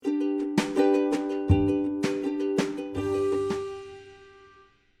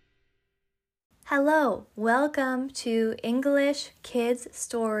Hello, welcome to English Kids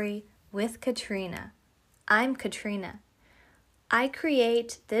Story with Katrina. I'm Katrina. I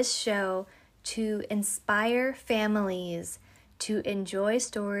create this show to inspire families to enjoy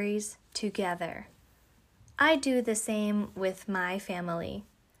stories together. I do the same with my family.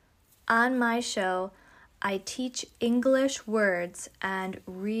 On my show, I teach English words and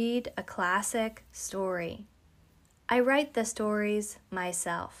read a classic story. I write the stories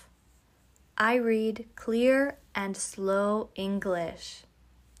myself. I read clear and slow English.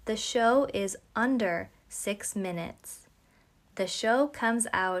 The show is under 6 minutes. The show comes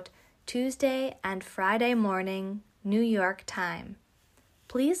out Tuesday and Friday morning, New York time.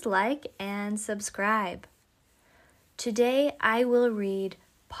 Please like and subscribe. Today I will read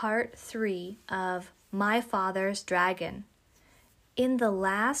part 3 of My Father's Dragon. In the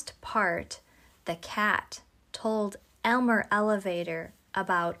last part, the cat told Elmer Elevator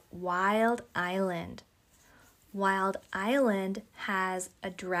about Wild Island. Wild Island has a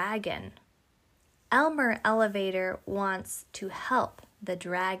dragon. Elmer Elevator wants to help the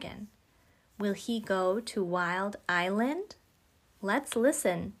dragon. Will he go to Wild Island? Let's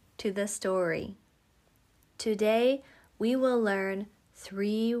listen to the story. Today we will learn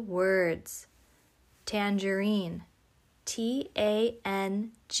 3 words. Tangerine, Tangerine.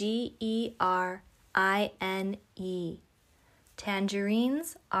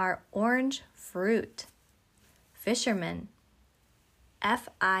 Tangerines are orange fruit. Fisherman,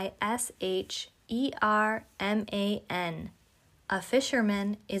 Fisherman. A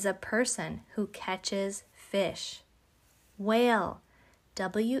fisherman is a person who catches fish. Whale,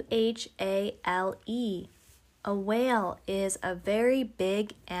 Whale. A whale is a very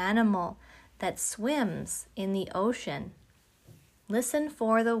big animal that swims in the ocean. Listen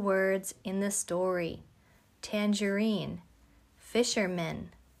for the words in the story. Tangerine, fisherman,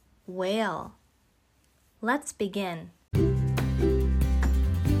 whale. Let's begin.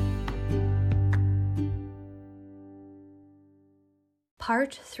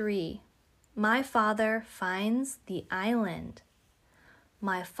 Part 3. My father finds the island.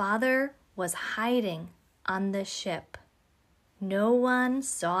 My father was hiding on the ship. No one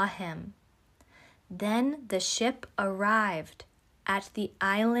saw him. Then the ship arrived at the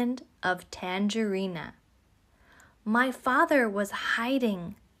island of Tangerina. My father was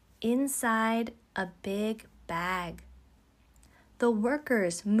hiding inside a big bag. The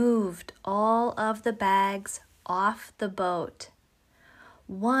workers moved all of the bags off the boat.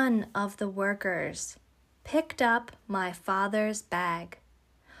 One of the workers picked up my father's bag,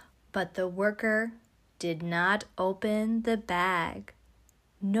 but the worker did not open the bag.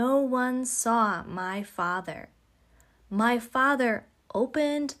 No one saw my father. My father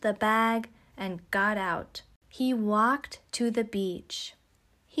opened the bag and got out. He walked to the beach.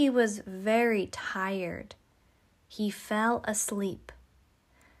 He was very tired. He fell asleep.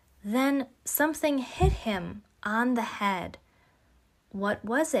 Then something hit him on the head. What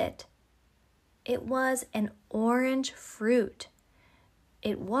was it? It was an orange fruit.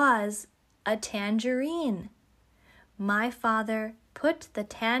 It was a tangerine. My father put the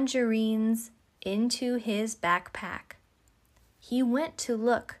tangerines into his backpack. He went to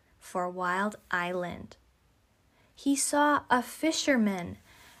look for Wild Island. He saw a fisherman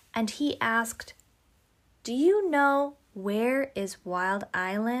and he asked, "Do you know where is Wild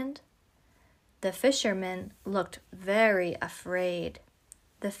Island?" The fisherman looked very afraid.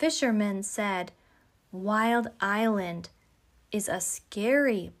 The fisherman said, "Wild Island is a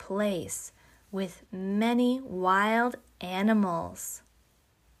scary place with many wild animals."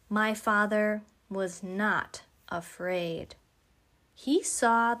 My father was not afraid. He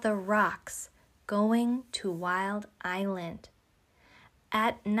saw the rocks going to Wild Island.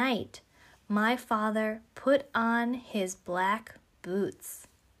 At night, my father put on his black boots.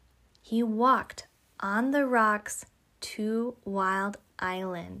 He walked on the rocks to Wild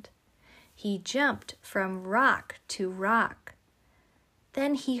Island. He jumped from rock to rock.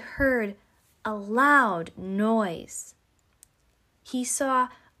 Then he heard a loud noise. He saw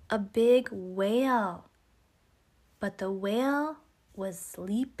a big whale, but the whale was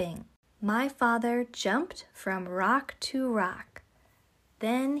sleeping. My father jumped from rock to rock.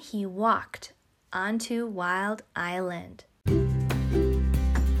 Then he walked onto Wild Island.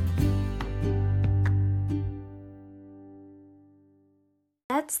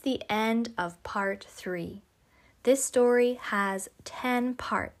 That's the end of part 3. This story has 10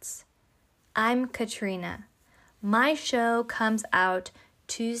 parts. I'm Katrina. My show comes out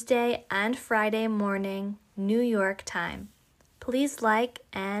Tuesday and Friday morning, New York time. Please like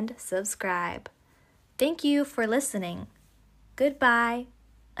and subscribe. Thank you for listening. Goodbye.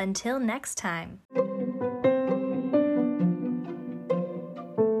 Until next time.